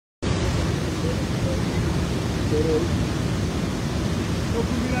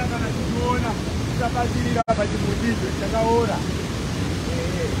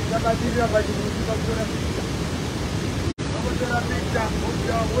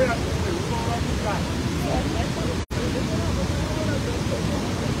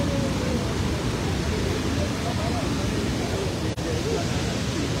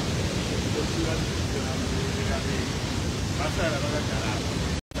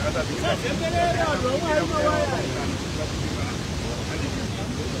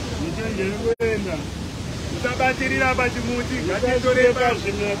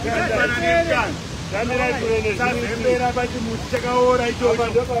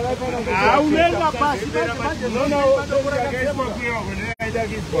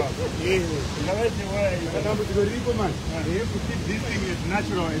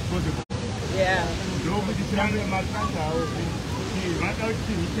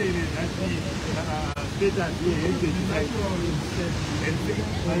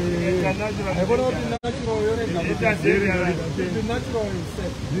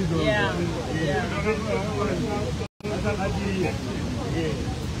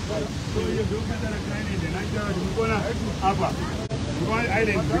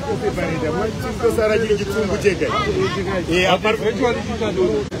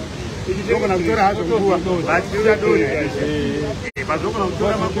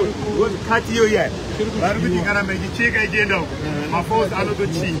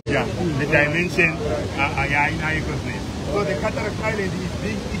So the cataract island is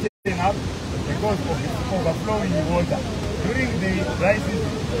being eaten up because of its overflowing water. During the dry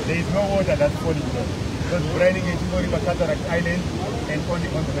season, there is no water that's falling down. So it's draining into River Cataract Island and on the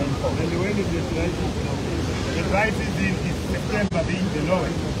continent. And when is the dry season? The dry season is September being the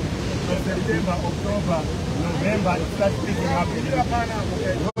lowest. So September, October, November, it starts picking up.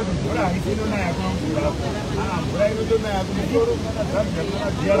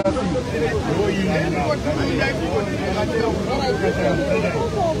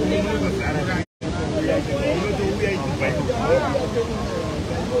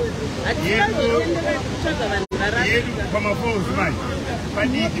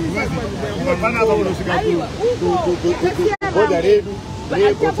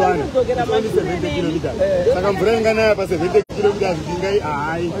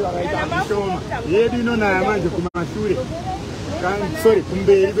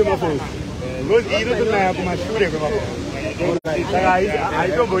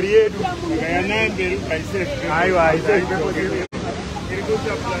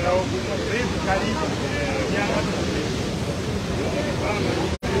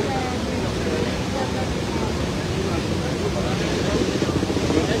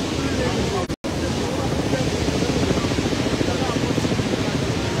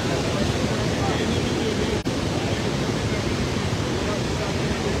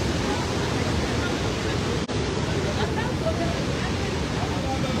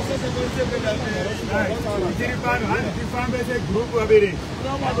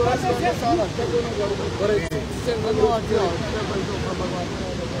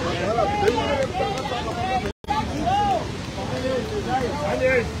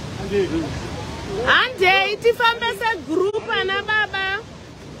 Ande, itifamba as a group, Anna Baba.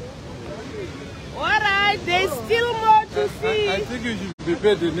 Alright, there's still more to see. I think you should be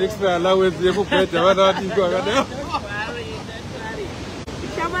paid the next allowance.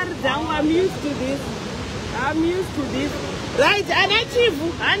 I'm used to this. I'm used to this. Right,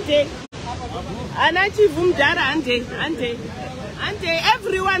 Anachivu, Ante. Anachivu Mdara, Ante.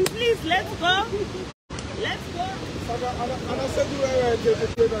 Everyone, please, let's go. Let's go.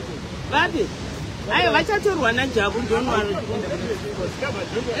 Baby, I have a chat to one and job, don't worry.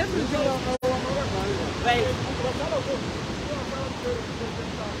 Right.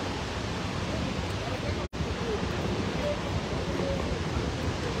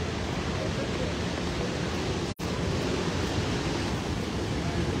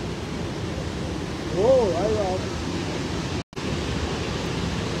 Oh, I love.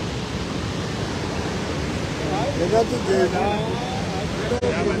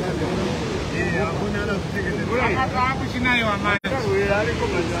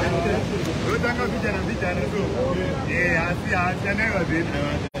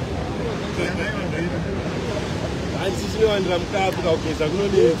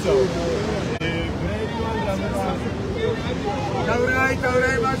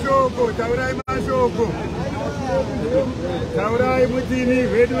 Taurai mutini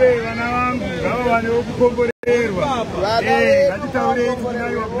vedwe vana vangu ngava vane wokukomborerwa. Ngatitaurei kuti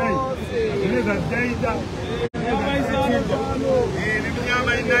nayo kudai. Zvine zvatichaita. chinja.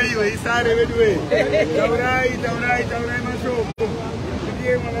 Nyama inayo isare wedwe. Taurai mashoko.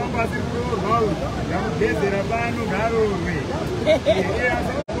 Ndiye mwanangu asikuroha. Yamugezera pano ngarorwe. Iye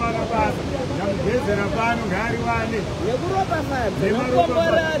asikwana basa. Yamugezera pano ngari wane. Nekuropa fadzi.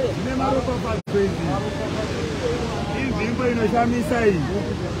 Nekomborare. Nemaropa fadzi. Inzvimbo inoshamisa iyi.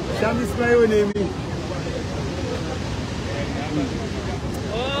 Shamiswaiwo nemi.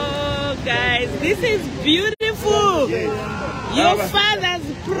 Oh guys, this is beautiful. Yes. Your father's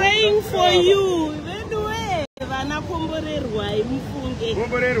praying for you. Vana komborerwai mufunge.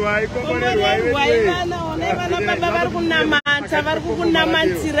 Komborerwai vana one vana baba vari kunamata vari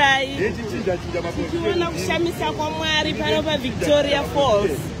kukunamatirai. Tichiona kushamisa kwaMwari pano paVictoria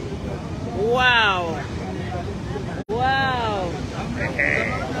Falls. Wow. Wow.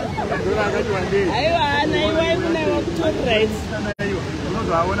 Aiwa ana iwai kunaiwa kutorai.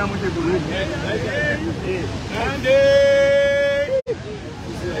 Unozoaona mucheguru.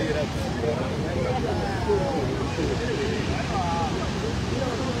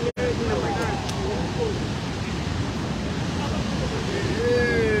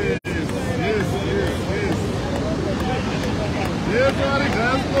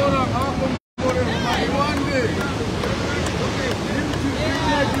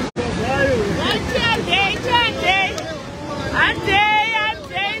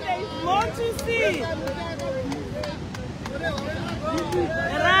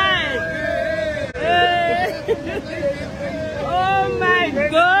 Oh my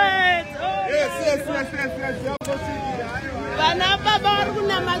God! Yes. Vana baba vari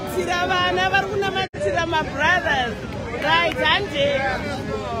kunamatira vana vari kunamatira my brothers. Right, Auntie.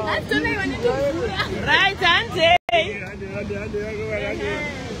 Right, Auntie.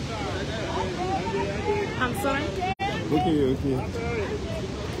 I'm sorry. Okay.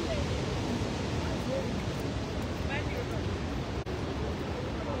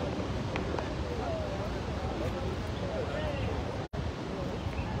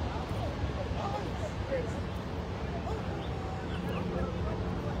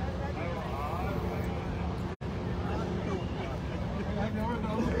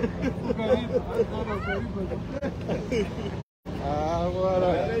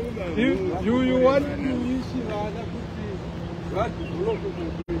 You want to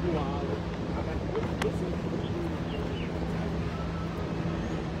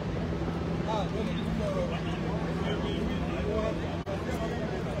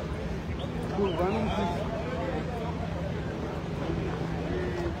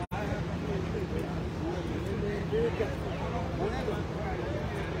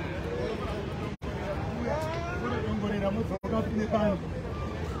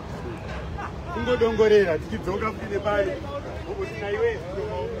Kungodongorera tichidzoka kune pale uko iwe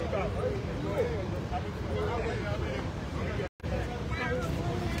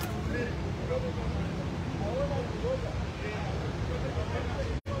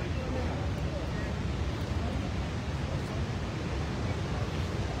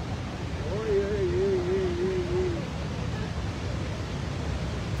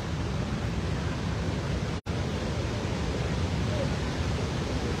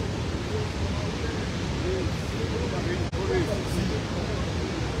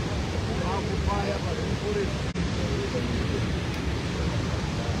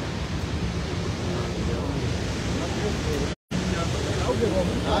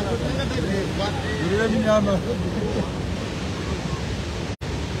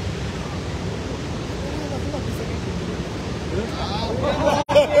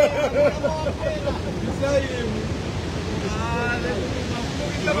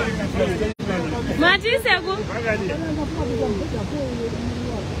Matisego.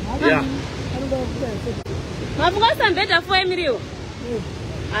 Yeah. Mavuka mbeta for Emilio.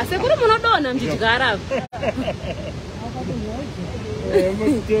 Asekuru munodona mchitigara.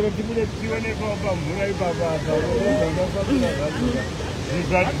 Mutero timule tione kwa mvura ibaba.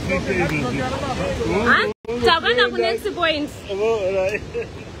 Takana ku next point. Oh, right.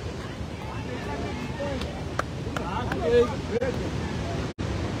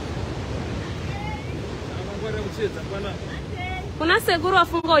 Kuna seguro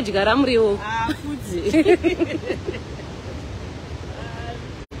wafunga ujigara muriwo. Fuji.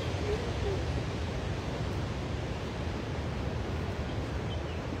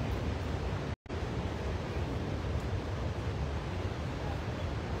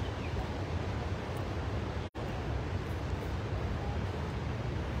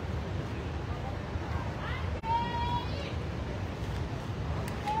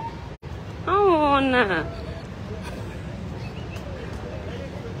 Ona.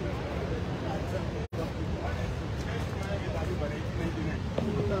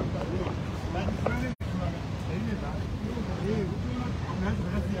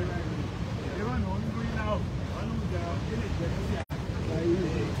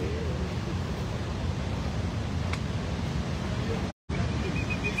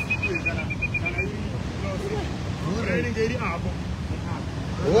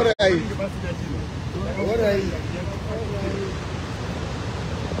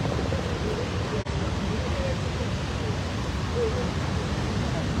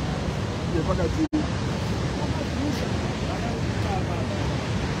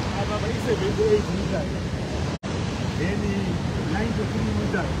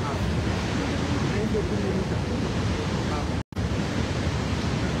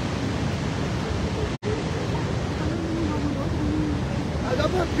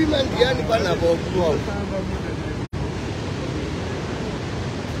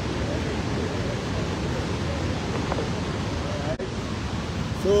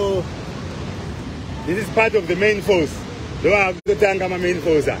 So this is part of the main force. Do have to tanga my main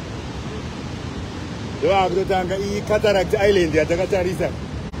force. Do have to tanga I Cataract Island ya takatarisa.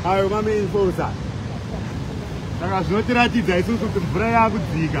 Hayo my main force. Saka zvinotiratidza isusu kuti mvura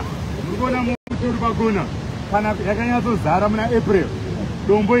yakudzika. Murikuona muti uri pagona kana yakanyatsozara muna April.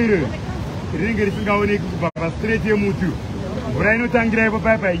 Dombo iri rinenge risingaoneki kubva pastraight yemuti. Mvura inotangira ipo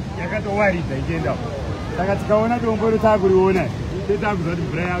paipai yakatowaridza ichienda. Saka tikaona dombo iro takuriona. Tetakuziva kuti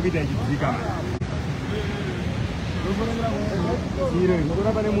mvura yakuita ichidzika. Iro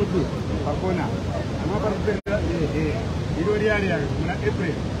ndikona pane muti pakona. Ama parikuperera iro riya muna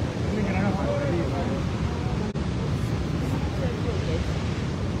April. Rinenge rakafanira.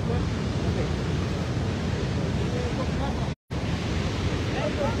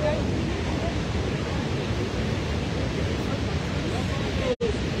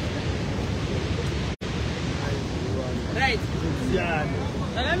 Right. Yeah.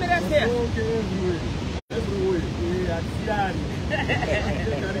 Let me rest here. Everywhere.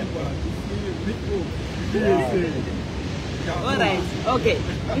 Yeah, all right. Okay.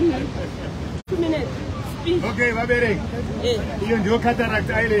 2 minutes. Speak. Okay, Mabere. Hiyo ndio Cataract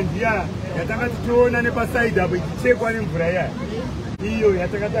Island ya yatakati tuona ne paside hapo ikichekwa ni mvura ya. Hiyo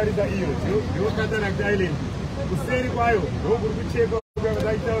yatakatarisa hiyo ndio Cataract Island. Kuseri kwayo ndio kuri kuchekwa kwa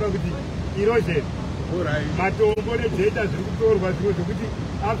daitaura kuti erosion. Matombo nejeta zviri kutorwa zvimwe zvokuti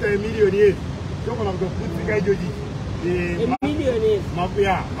after a million years tokona kutoputsika ichochi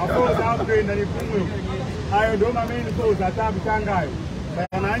mafouza akutoenda nekumwe ayo ndo mamain fouza atakutangayo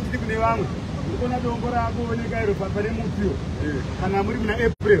kana hanchiti kune vamwe ndikona dombo rakuoneka iro pane mutiyo kana muri muna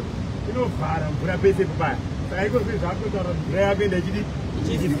April inovhara mvura pese papaya saka iko zvinhu zvakutotaura kuti mvura yakuenda ichiti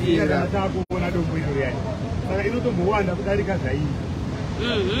ichidzika kana takuona dombo iro riyani saka inotombowanda kudarika zvairi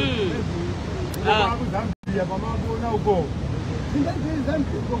Zambia, pamangona uko. Ndingazi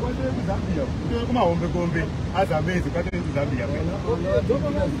Zambia uko kwatiri kuZambia. Kutoka kumahombe kombe azambezi kwatiri kuZambia.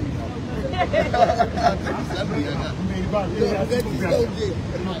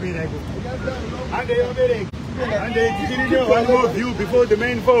 And one more view before the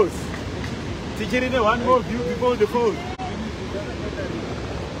main force. One more view before the force.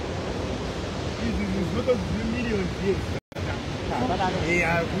 This is not a million years.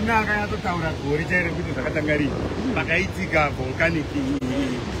 Kuna akanyatsotaura gore chaire kuti zvakatangari pakaitika volcanic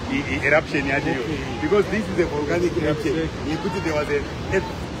eruption yacho because this is a volcanic eruption yekuti there was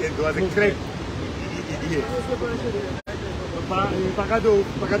a crack here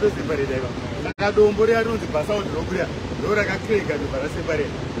pakato separate iva saka dombo riya rinonzi basaundi rokuria ndo rakakreka ndobva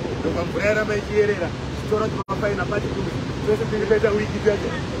raseparate ndobva mvura yaramba ichiyerera tichitora kuti mafaina particles twese tinenge taita wiki yacho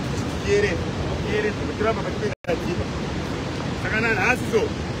tichiyerera tiramba pachipinda dziva saka nanhasi so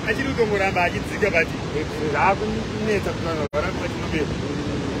achiri kutongoramba achidzika bati zvaakunetsa kuti vanhu varambe vachinobera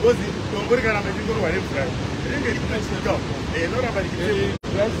because dombo rikaramba ichingorwa nemvura rinenge richitachika rinoramba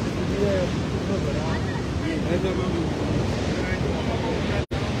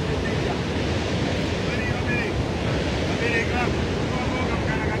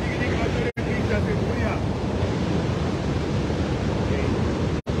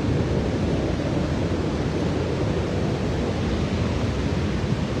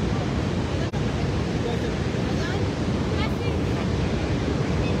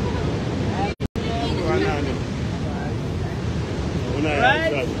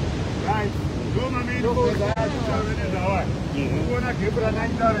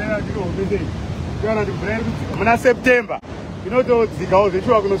muna September inotodzikawo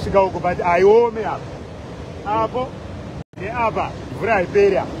zvechiwa kunosvika uko but aiome apo neapa mvura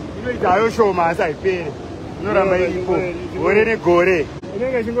haiperi inoita hayo shoma asi haiperi inoramba iripo gore negore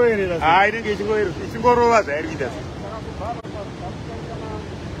inenge ichingoyerera inenge ichingorova zvairi kuita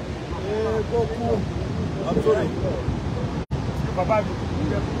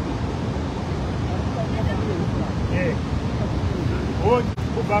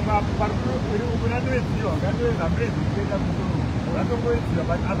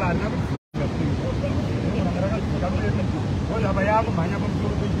because apa yaku manya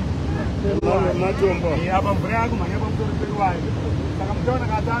pamusoro matombo apa mvura yaku manya pamusoro peruware saka mutaona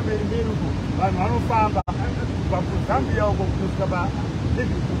katambe mberi uku vanhu vanofamba kubva kuZambia uko kusvika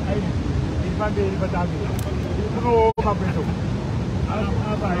paLivingstone Island iri pamberi patambe kunooma kwecho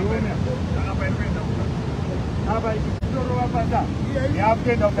apa iona apa inoenda apa ichitorova pata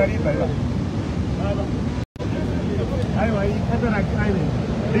yakuenda kukariba iva aiwa Cataract Island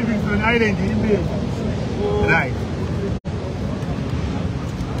Livingstone Island iri mberi right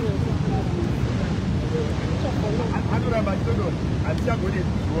anoramba achitodona hatichagone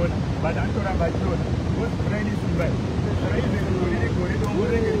kuona but anoramba achitodona because mvura ine simba raizegore negore dombo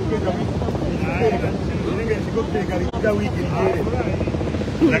rinenge richipedza rinenge richingopfeka richida wiki richere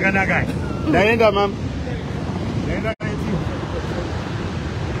zvakanaka ndaenda mama ndaenda kaitiwa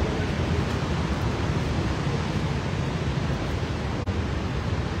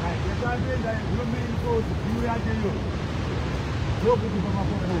yesapenda main course view yacho iyo ndokuti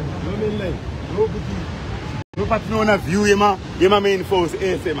pamapopo ndokuti ndopatinoona view yema-main force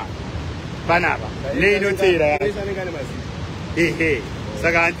ese ma panapa neinoteera ehe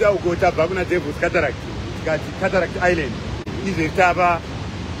saka handida kugotabva kuna Devil's Cataract tikati Cataract Island izvetapa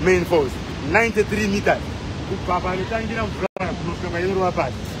main force 93 meters kubva panotangira mvura kunosvika painorowa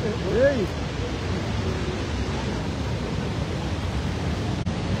pasi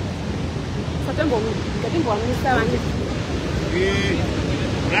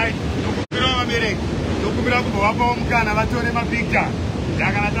right nokumbira vabereki nokumbira kubva vapawo mukana vatore mapicture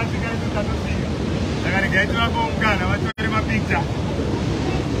ndakana tasvika isu tatosvika ndakaregai tovapawo mukana vatore mapicture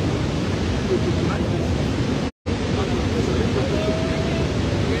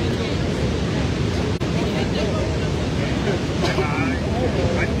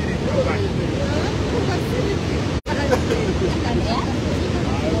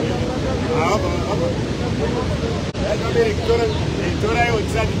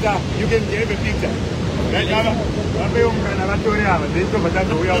you can give a picture. Thank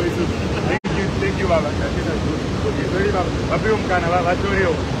you, Baba.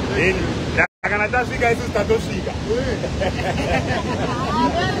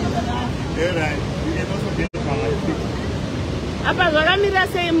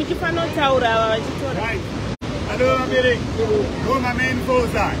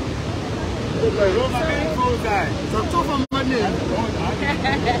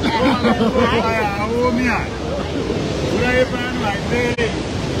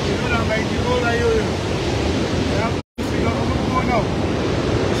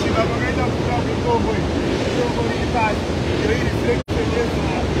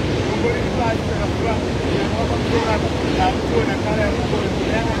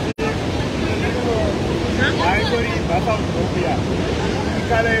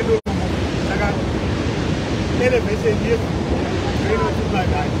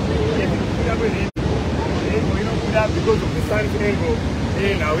 Because of the sun's angle,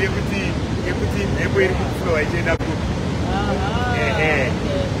 now we could see every flow I did up.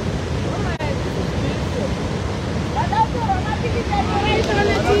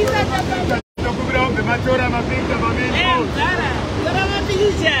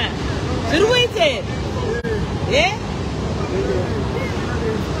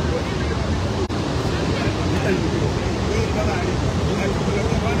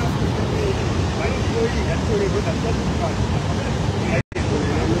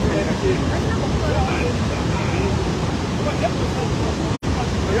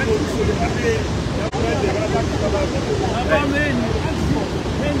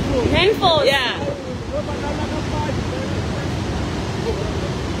 Handful, yeah.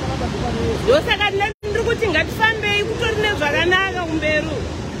 Dosaka ndiri kuti ngatifambei kutori nezvakanaka kumberu.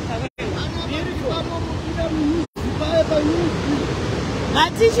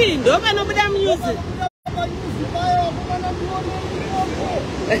 Ngatichi ndo panobuda music.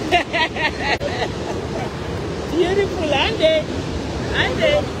 Beautiful, ande.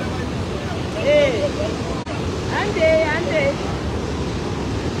 Ande.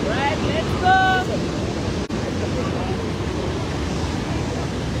 Right, let's go.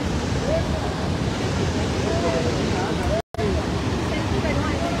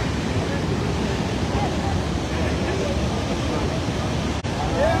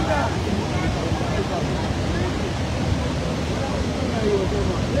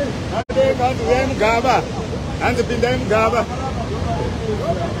 Mgaba, anze pinda Mgaba.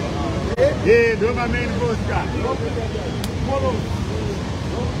 Yeah, do my main poster.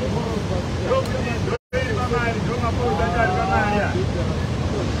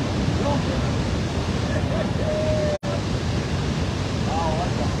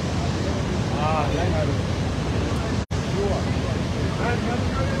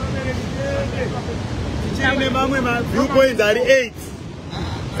 viewpoints are 8.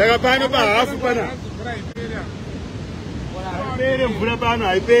 Saka pano pa half pana. Haiperi mvura pano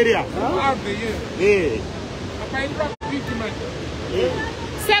haiperi.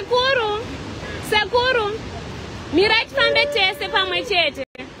 Sekuru. Mirai tifambe tese pamwe chete.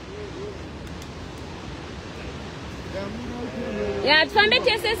 Ya tifambe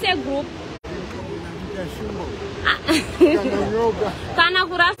tese segroup. Kana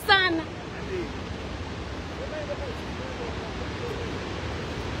kurasana.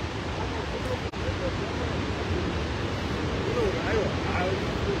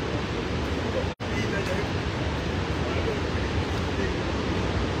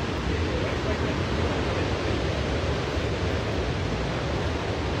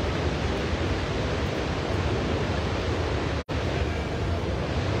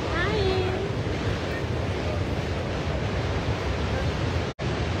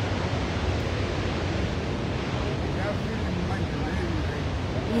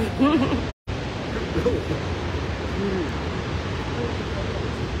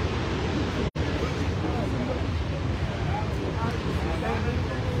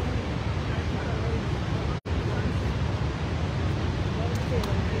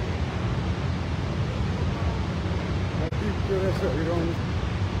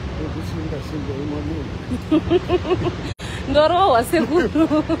 Ndorowa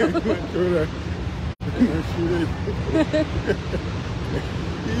seguro.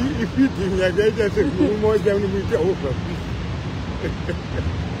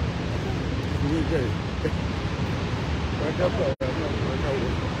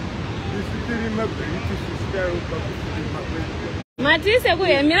 Mati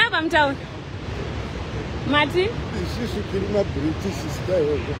sekuye miraba mtauni. Mati?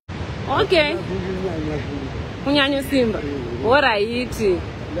 Okay. Kunyanyo Simba. Alright.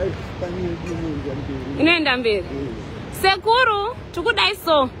 Inaenda mbele. Sekuru, tukudai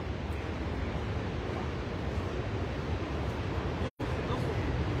so.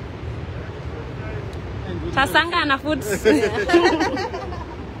 Tasangana futhi.